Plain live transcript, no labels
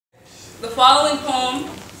The following poem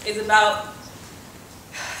is about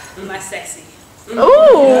my sexy. Ooh,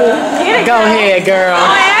 get it, go ahead, girl.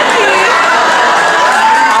 Oh, Angie.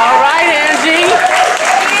 All right, Angie.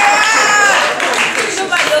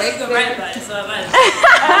 Nobody else can write about it, so I might as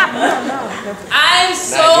well. I'm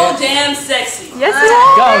so damn sexy. Yes, you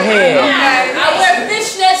are. Go ahead. I wear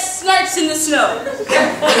fishnet skirts in the snow.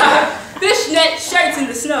 Fishnet shirts in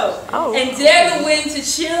the snow. Oh. And dare the wind to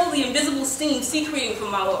chill the invisible steam secreting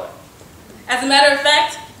from my aura. As a matter of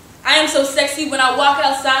fact, I am so sexy when I walk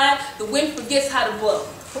outside, the wind forgets how to blow.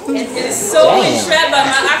 And it is so entrapped by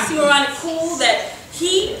my oxymoronic cool that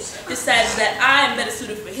he decides that I am better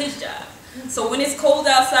suited for his job. So when it's cold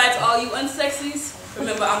outside, to all you unsexies,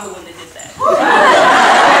 remember I'm the one that did that.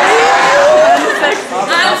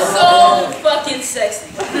 I'm so fucking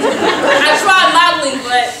sexy. I tried modeling,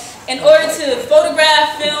 but in order to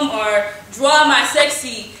photograph, film, or draw my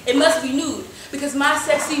sexy, it must be nude, because my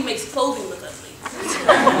sexy makes clothing look ugly.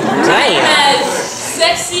 I'm as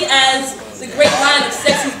sexy as the great line of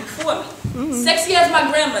sexies before me. Sexy as my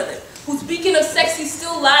grandmother, who, speaking of sexy,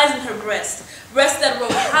 still lies in her breast. Breast that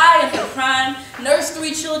rose high in her prime, nursed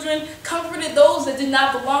 3 children, comforted those that did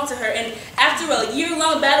not belong to her, and after a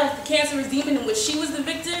year-long battle with the cancerous demon in which she was the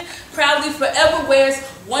victor, proudly forever wears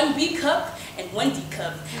 1 B cup and 1 D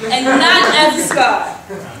cup, and not as a scar.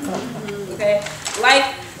 Okay?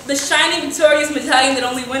 Like the shiny, victorious medallion that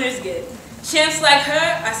only winners get. Champs like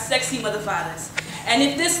her are sexy motherfathers. And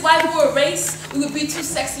if this life were a race, we would be too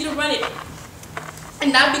sexy to run it.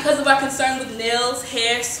 And not because of our concern with nails,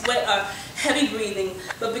 hair, sweat, or heavy breathing,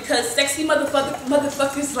 but because sexy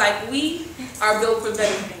motherfuckers like we are built for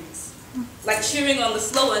better things. Like cheering on the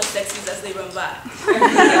slow unsexies as they run by.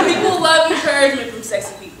 People love encouragement from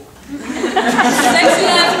sexy people. Sexy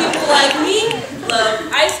ass people like me love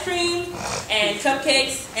ice cream and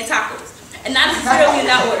cupcakes and tacos. And not necessarily in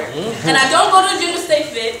that order. And I don't go to the gym to stay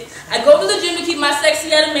fit. I go to the gym to keep my sexy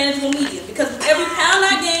at a manageable medium. Because with every pound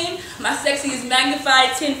I gain, my sexy is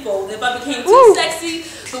magnified tenfold. And if I became too sexy,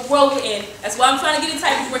 the world would end. That's why I'm trying to get it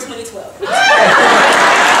tight before 2012.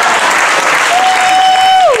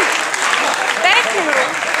 Thank you.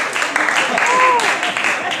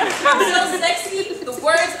 I'm so sexy. The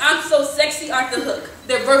words "I'm so sexy" aren't the hook.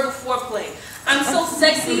 They're verbal foreplay. I'm so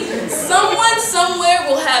sexy, someone somewhere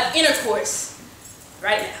will have intercourse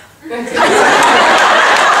right now.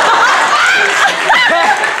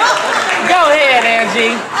 Go ahead,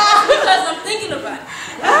 Angie. Because I'm thinking about it.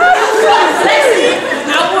 I'm so sexy,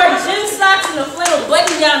 I wore gym socks and a flannel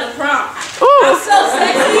button down to prom. I'm so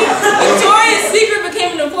sexy, Victoria's Secret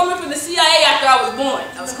became an informant for the CIA after I was born.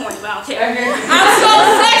 That was corny, but I don't care. I'm so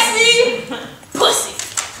sexy, pussy.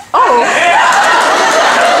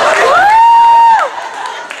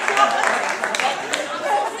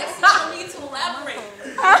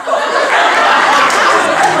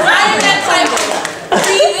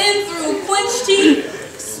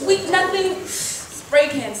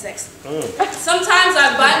 Sometimes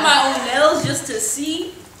I bite my own nails just to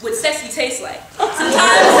see what sexy tastes like. Sometimes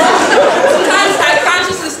I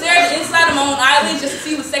consciously stare at the inside of my own eyelids just to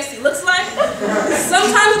see what sexy looks like.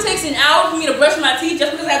 Sometimes it takes an hour for me to brush my teeth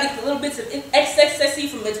just because I have these little bits of excess sexy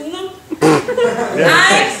from between them.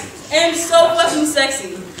 I am so fucking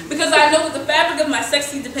sexy because I know that the fabric of my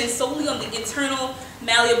sexy depends solely on the internal,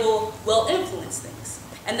 malleable, well-influenced things.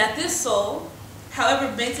 And that this soul, however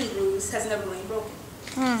bent and bruised, has never lain broken.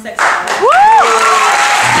 Sexy.